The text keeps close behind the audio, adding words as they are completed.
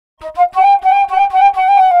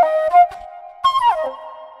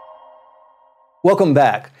Welcome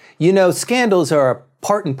back. You know, scandals are a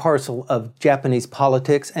part and parcel of Japanese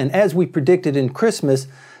politics, and as we predicted in Christmas,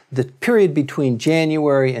 the period between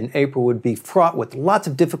January and April would be fraught with lots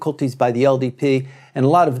of difficulties by the LDP and a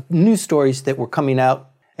lot of news stories that were coming out.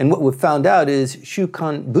 And what we've found out is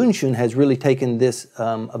Shukan Bunshun has really taken this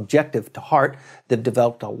objective to heart. They've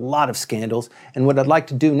developed a lot of scandals. And what I'd like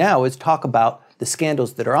to do now is talk about the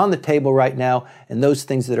scandals that are on the table right now and those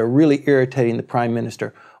things that are really irritating the Prime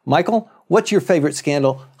Minister. Michael, what's your favorite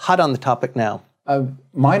scandal hot on the topic now?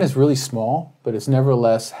 Mine is really small, but it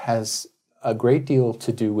nevertheless has a great deal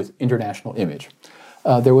to do with international image.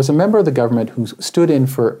 There was a member of the government who stood in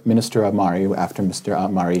for Minister Amari after Mr.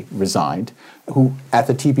 Amari resigned, who at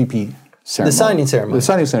the TPP ceremony. The signing ceremony. The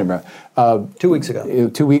signing ceremony. 2 weeks ago.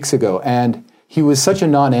 2 weeks ago. And he was such a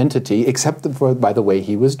non-entity, except for, by the way,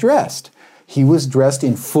 he was dressed. He was dressed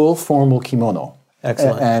in full formal kimono.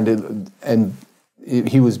 Excellent. And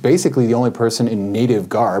he was basically the only person in native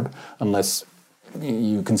garb, unless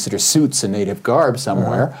you consider suits a native garb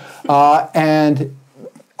somewhere. And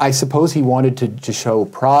I suppose he wanted to show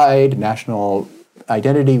pride, national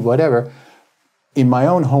identity, whatever. In my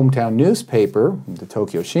own hometown newspaper, the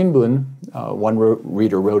Tokyo Shinbun, one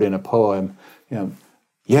reader wrote in a poem,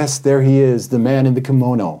 yes, there he is, the man in the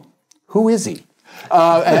kimono. Who is he?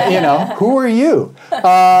 Who are you?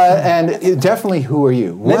 Definitely, who are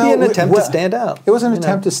you? Maybe an attempt to stand out. It was an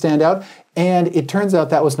attempt to stand out, and it turns out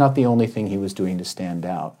that was not the only thing he was doing to stand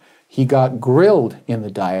out. He got grilled in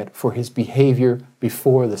the Diet for his behavior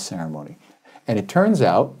before the ceremony. And it turns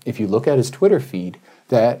out, if you look at his Twitter feed,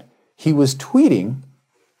 that he was tweeting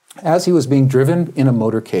as he was being driven in a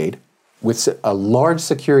motorcade with a large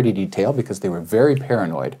security detail because they were very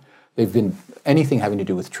paranoid. They've been anything having to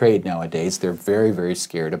do with trade nowadays, they're very, very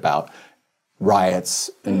scared about riots,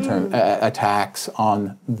 attacks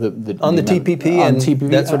on the TPP and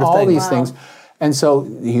that sort of all thing. These things. And so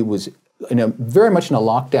he was very much in a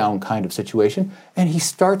lockdown kind of situation, and he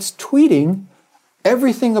starts tweeting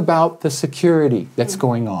everything about the security that's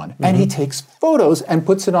going on. And he takes photos and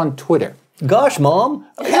puts it on Twitter. Gosh, Mom.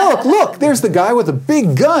 Look, there's the guy with a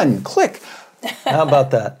big gun. Click. How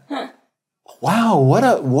about that? Wow, what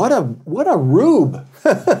a rube.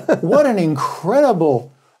 What an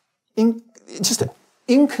incredible, just an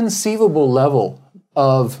inconceivable level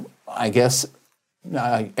of, I guess,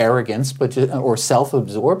 arrogance, or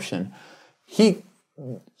self-absorption. He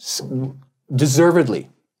deservedly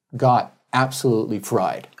got absolutely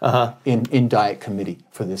fried in Diet Committee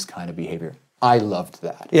for this kind of behavior. I loved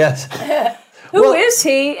that. Yes. Who is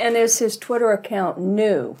he, and is his Twitter account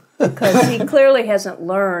new? Because he clearly hasn't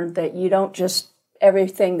learned that you don't just,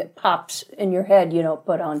 everything that pops in your head, you don't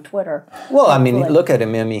put on Twitter. Well, I mean, look at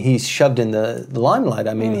him. I mean, he's shoved in the limelight.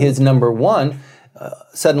 I mean, his number one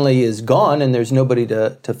suddenly is gone, and there's nobody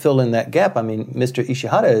to fill in that gap. I mean, Mr.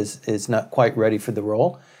 Ishihara is not quite ready for the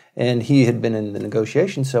role, and he had been in the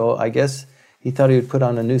negotiation, so I guess he thought he would put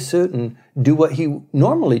on a new suit and do what he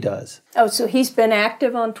normally does. Oh, so he's been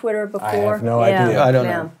active on Twitter before? I have no idea. I don't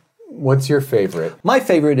know. What's your favorite? My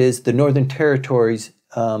favorite is the Northern Territories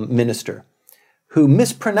minister, who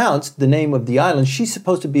mispronounced the name of the island. She's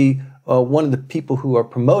supposed to be one of the people who are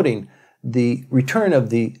promoting the return of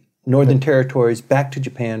the Northern Territories back to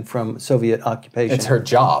Japan from Soviet occupation. It's her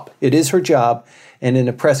job. It is her job. And in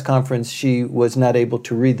a press conference, she was not able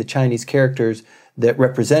to read the Chinese characters that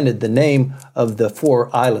represented the name of the four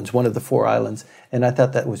islands, one of the four islands. And I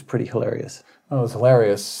thought that was pretty hilarious. Oh, it was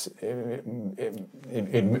hilarious.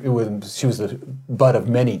 She was the butt of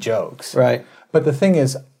many jokes. Right. But the thing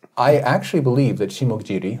is, I actually believe that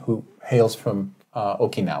Shimogiri, who hails from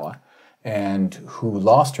Okinawa and who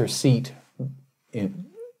lost her seat in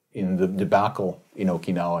the debacle in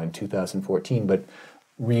Okinawa in 2014, but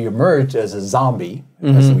reemerged as a zombie,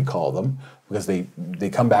 as we call them, because they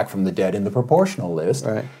come back from the dead in the proportional list.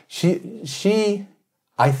 Right. She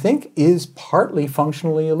I think, is partly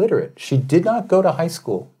functionally illiterate. She did not go to high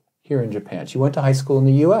school here in Japan. She went to high school in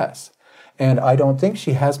the U.S., and I don't think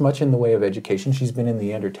she has much in the way of education. She's been in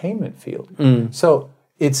the entertainment field. So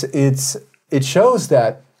it shows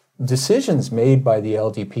that decisions made by the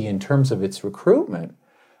LDP in terms of its recruitment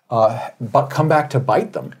but come back to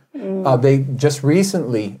bite them. They just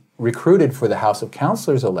recently recruited for the House of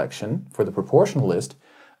Councilors election for the proportional list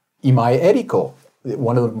Imai Eriko,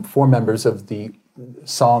 one of the four members of the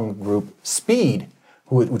song group Speed,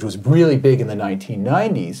 which was really big in the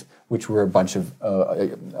 1990s, which were a bunch of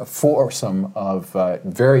a foursome of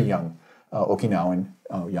very young Okinawan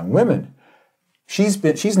young women.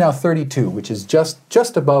 She's now 32, which is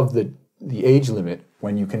just above the age limit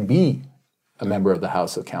when you can be a member of the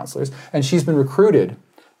House of Councilors, and she's been recruited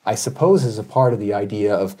I suppose is a part of the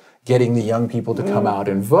idea of getting the young people to come out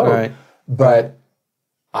and vote. Right. But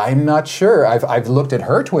I'm not sure. I've looked at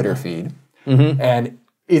her Twitter feed, and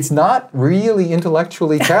it's not really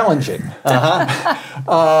intellectually challenging. Big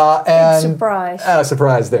surprise.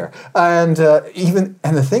 Surprise there. And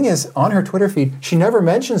the thing is, on her Twitter feed, she never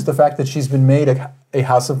mentions the fact that she's been made a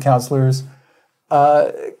House of Councilors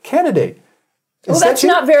candidate. Well, that's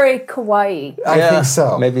not very kawaii. I think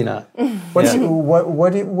so. Maybe not.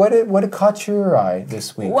 What caught your eye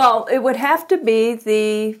this week? Well, it would have to be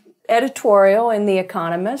the editorial in The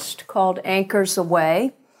Economist called Anchors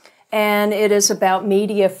Away, and it is about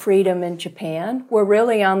media freedom in Japan. We're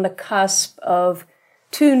really on the cusp of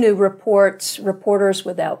two new reports, Reporters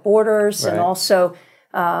Without Borders, and also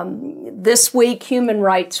this week Human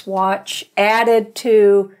Rights Watch added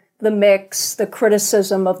to the mix the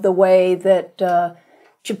criticism of the way that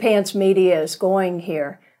Japan's media is going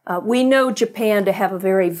here. We know Japan to have a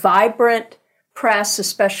very vibrant press,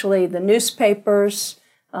 especially the newspapers.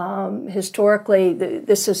 Historically,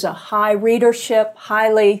 this is a high readership,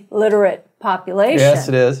 highly literate population. Yes,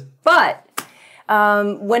 it is. But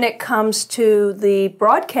when it comes to the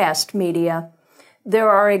broadcast media,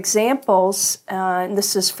 there are examples, and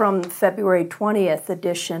this is from the February 20th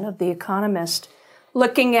edition of The Economist,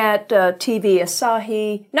 looking at TV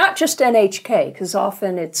Asahi, not just NHK, because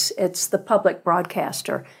often it's the public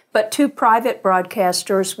broadcaster, but two private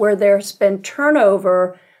broadcasters where there's been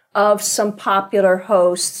turnover of some popular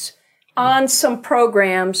hosts on some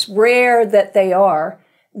programs, rare that they are,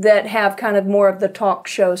 that have kind of more of the talk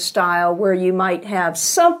show style where you might have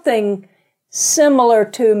something similar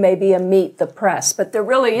to maybe a Meet the Press, but there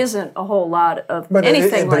really isn't a whole lot of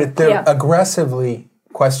anything like that. But they're aggressively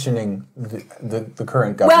questioning the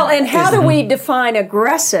current government. Well, and how do we define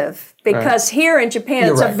aggressive? Because here in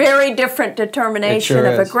Japan, it's a very different determination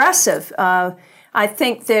of aggressive. I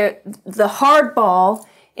think the hardball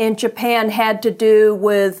in Japan had to do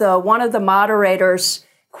with one of the moderators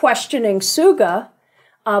questioning Suga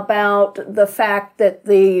about the fact that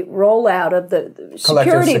the rollout of the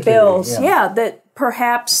security bills, that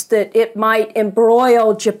perhaps that it might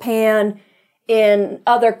embroil Japan in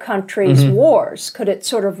other countries' wars. Could it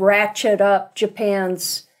sort of ratchet up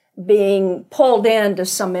Japan's being pulled into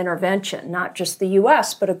some intervention, not just the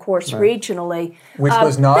U.S., but of course regionally. Which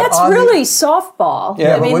was not that's on really softball.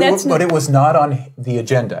 Yeah, but it was not on the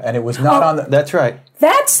agenda, and it was not on the... That's right.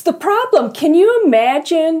 That's the problem. Can you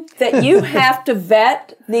imagine that you have to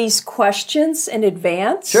vet these questions in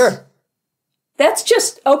advance? Sure. That's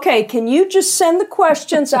just, okay, can you just send the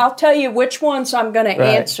questions? I'll tell you which ones I'm going to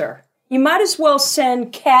answer. You might as well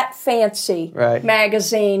send Cat Fancy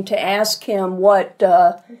magazine to ask him what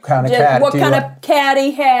kind of cat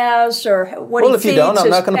he has or what he feeds his pet. Well, if you don't, I'm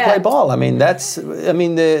not going to play ball. I mean,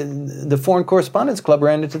 the Foreign Correspondents Club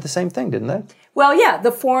ran into the same thing, didn't they? Well, yeah,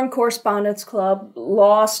 the Foreign Correspondents Club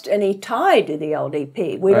lost any tie to the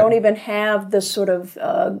LDP. We don't even have this sort of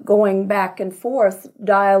going back and forth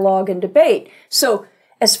dialogue and debate. So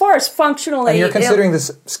as far as functionally... And you're considering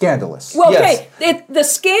this scandalous. Well, okay, the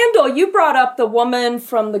scandal, you brought up the woman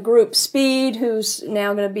from the group Speed, who's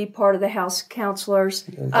now going to be part of the House of Councilors.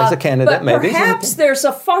 As a candidate, but maybe. Perhaps there's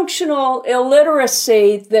a functional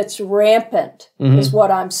illiteracy that's rampant, is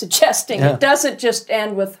what I'm suggesting. Yeah. It doesn't just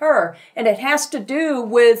end with her. And it has to do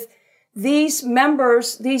with these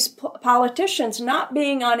members, these politicians, not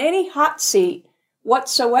being on any hot seat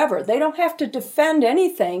whatsoever. They don't have to defend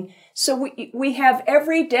anything. So we have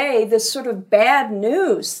every day this sort of bad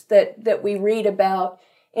news that we read about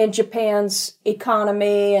in Japan's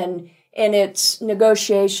economy and in its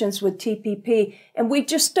negotiations with TPP. And we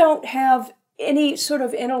just don't have any sort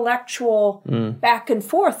of intellectual back and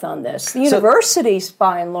forth on this. The universities,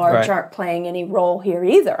 by and large, aren't playing any role here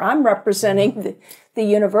either. I'm representing the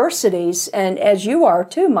universities, and as you are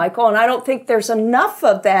too, Michael, and I don't think there's enough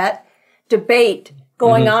of that debate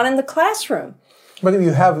going on in the classroom. But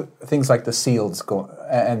you have things like the SEALs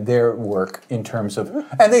and their work in terms of...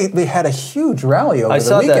 And they had a huge rally over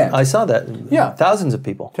the weekend. I saw that. Yeah. Thousands of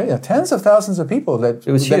people. Yeah, tens of thousands of people it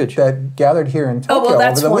was huge. that gathered here in Tokyo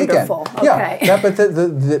that's over the wonderful. weekend. Okay. Yeah, but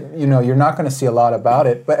you're not going to see a lot about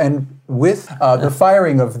it. And with the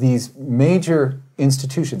firing of these major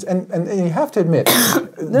institutions, and you have to admit,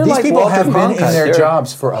 these people have been in their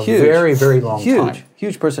jobs for a very, very long time.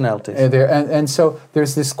 Huge personalities. And so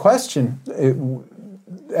there's this question...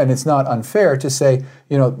 And it's not unfair to say,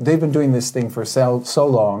 they've been doing this thing for so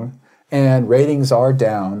long, and ratings are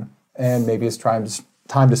down, and maybe it's time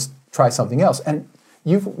to try something else. And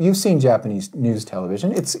you've seen Japanese news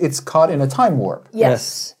television. It's caught in a time warp.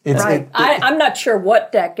 Yes. It's- Right. I'm not sure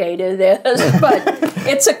what decade it is, but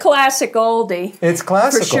it's a classic oldie. It's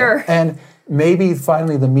classical. For sure. And maybe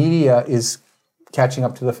finally the media is catching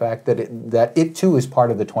up to the fact that it too is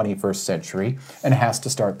part of the 21st century and has to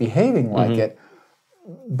start behaving like it.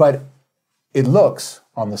 But it looks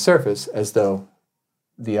on the surface as though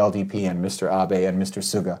the LDP and Mr. Abe and Mr.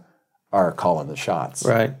 Suga are calling the shots.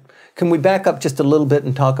 Right. Can we back up just a little bit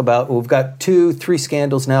and talk about, we've got 2-3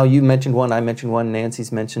 scandals now. You mentioned one, I mentioned one,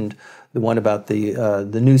 Nancy's mentioned the one about the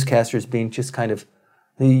newscasters being just kind of,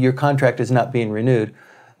 your contract is not being renewed.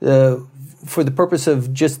 For the purpose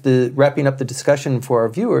of just wrapping up the discussion for our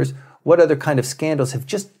viewers, what other kind of scandals have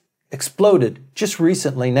just exploded just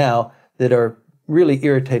recently now that are really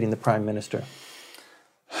irritating the Prime Minister?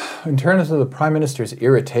 In terms of the Prime Minister's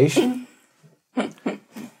irritation,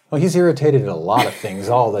 well, he's irritated at a lot of things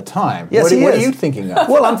all the time. Yes, what he are is. you thinking of?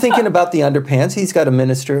 Well, I'm thinking about the underpants. He's got a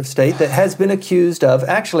Minister of State that has been accused of,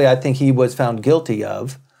 actually I think he was found guilty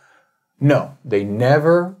of. No, they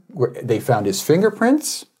found his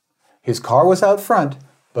fingerprints. His car was out front,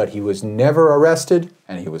 but he was never arrested,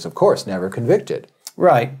 and he was, of course, never convicted.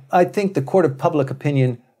 Right. I think the court of public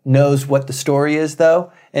opinion knows what the story is,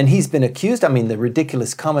 though, and he's been accused. I mean, the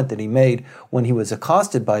ridiculous comment that he made when he was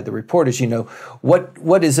accosted by the reporters,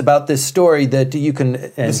 what is about this story that you can...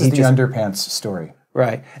 And This is the underpants story.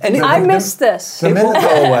 Right. And I missed this. it won't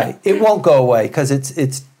go away. It won't go away because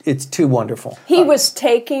it's too wonderful. He was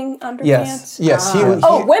taking underpants? Yes, he was.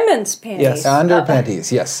 Women's panties. Yes.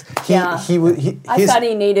 Underpanties, yes. I thought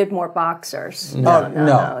he needed more boxers.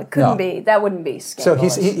 No. It couldn't be. That wouldn't be So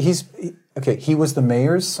scandalous. he was the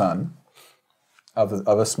mayor's son of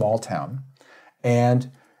a small town, and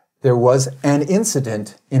there was an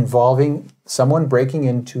incident involving someone breaking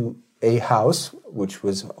into a house, which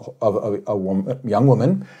was of a young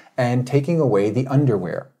woman, and taking away the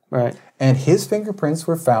underwear. Right. And his fingerprints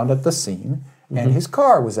were found at the scene, and his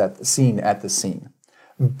car was at the scene.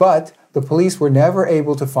 But the police were never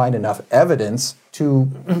able to find enough evidence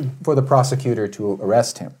for the prosecutor to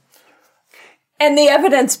arrest him. And the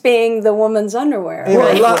evidence being the woman's underwear.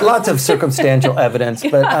 Well, lots of circumstantial evidence,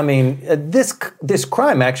 but I mean, this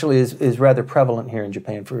crime actually is rather prevalent here in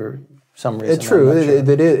Japan for some reason. It's true. I'm not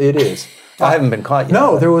sure. It is. I haven't been caught yet.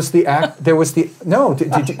 No, there was the actor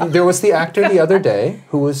the other day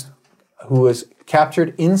who was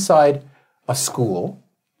captured inside a school,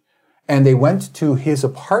 and they went to his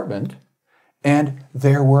apartment, and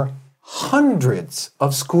there were hundreds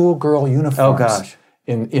of schoolgirl uniforms. Oh gosh.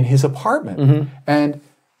 In his apartment, and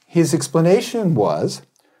his explanation was,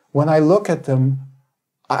 when I look at them,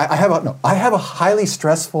 I have a highly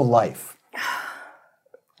stressful life,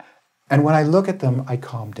 and when I look at them, I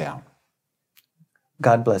calm down.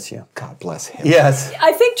 God bless you. God bless him. Yes.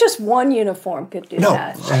 I think just one uniform could do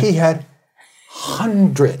that. No, he had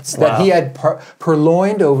hundreds that he had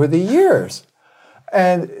purloined over the years.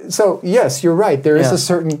 And so, yes, you're right. There is a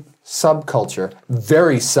certain subculture,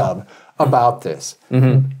 very sub, about this.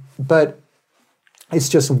 But it's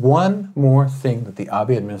just one more thing that the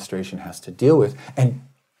Abe administration has to deal with. And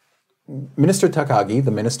Minister Takagi,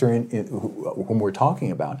 the minister whom we're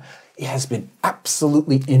talking about, has been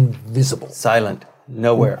absolutely invisible. Silent.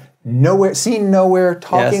 Nowhere. Nowhere, seen nowhere,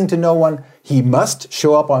 talking to no one. He must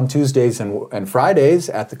show up on Tuesdays and Fridays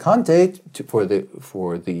at the Kante for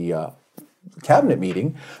the cabinet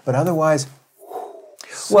meeting, but otherwise.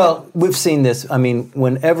 Well, we've seen this. I mean,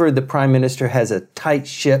 whenever the prime minister has a tight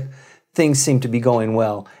ship, things seem to be going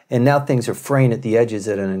well. And now things are fraying at the edges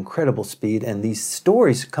at an incredible speed. And these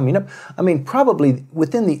stories coming up, I mean, probably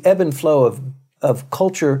within the ebb and flow of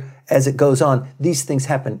culture as it goes on, these things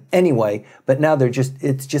happen anyway. But now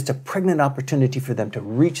it's just a pregnant opportunity for them to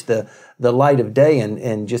reach the light of day.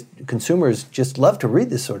 And just consumers just love to read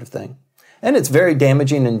this sort of thing. And it's very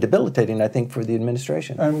damaging and debilitating, I think, for the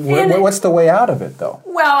administration. And what's the way out of it, though?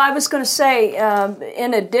 Well, I was going to say,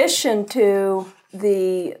 in addition to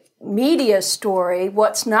the media story,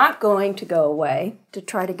 what's not going to go away to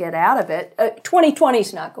try to get out of it, 2020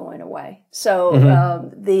 is not going away. So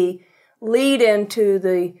the lead into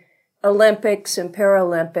the Olympics and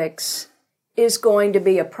Paralympics is going to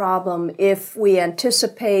be a problem if we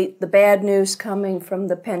anticipate the bad news coming from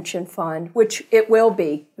the pension fund, which it will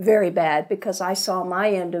be very bad because I saw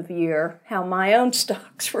my end of year, how my own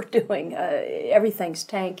stocks were doing. Everything's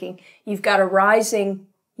tanking. You've got a rising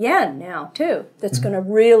yen now, too, that's going to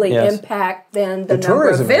really impact then the number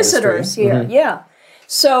of visitors here. Yeah.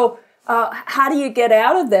 So how do you get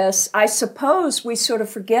out of this? I suppose we sort of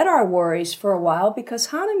forget our worries for a while because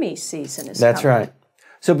Hanami season is coming. That's right.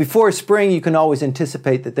 So before spring, you can always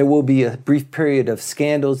anticipate that there will be a brief period of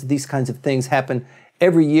scandals. These kinds of things happen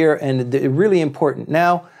every year, and they're really important.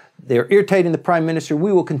 Now, they're irritating the Prime Minister.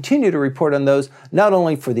 We will continue to report on those, not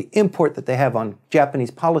only for the import that they have on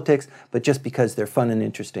Japanese politics, but just because they're fun and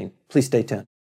interesting. Please stay tuned.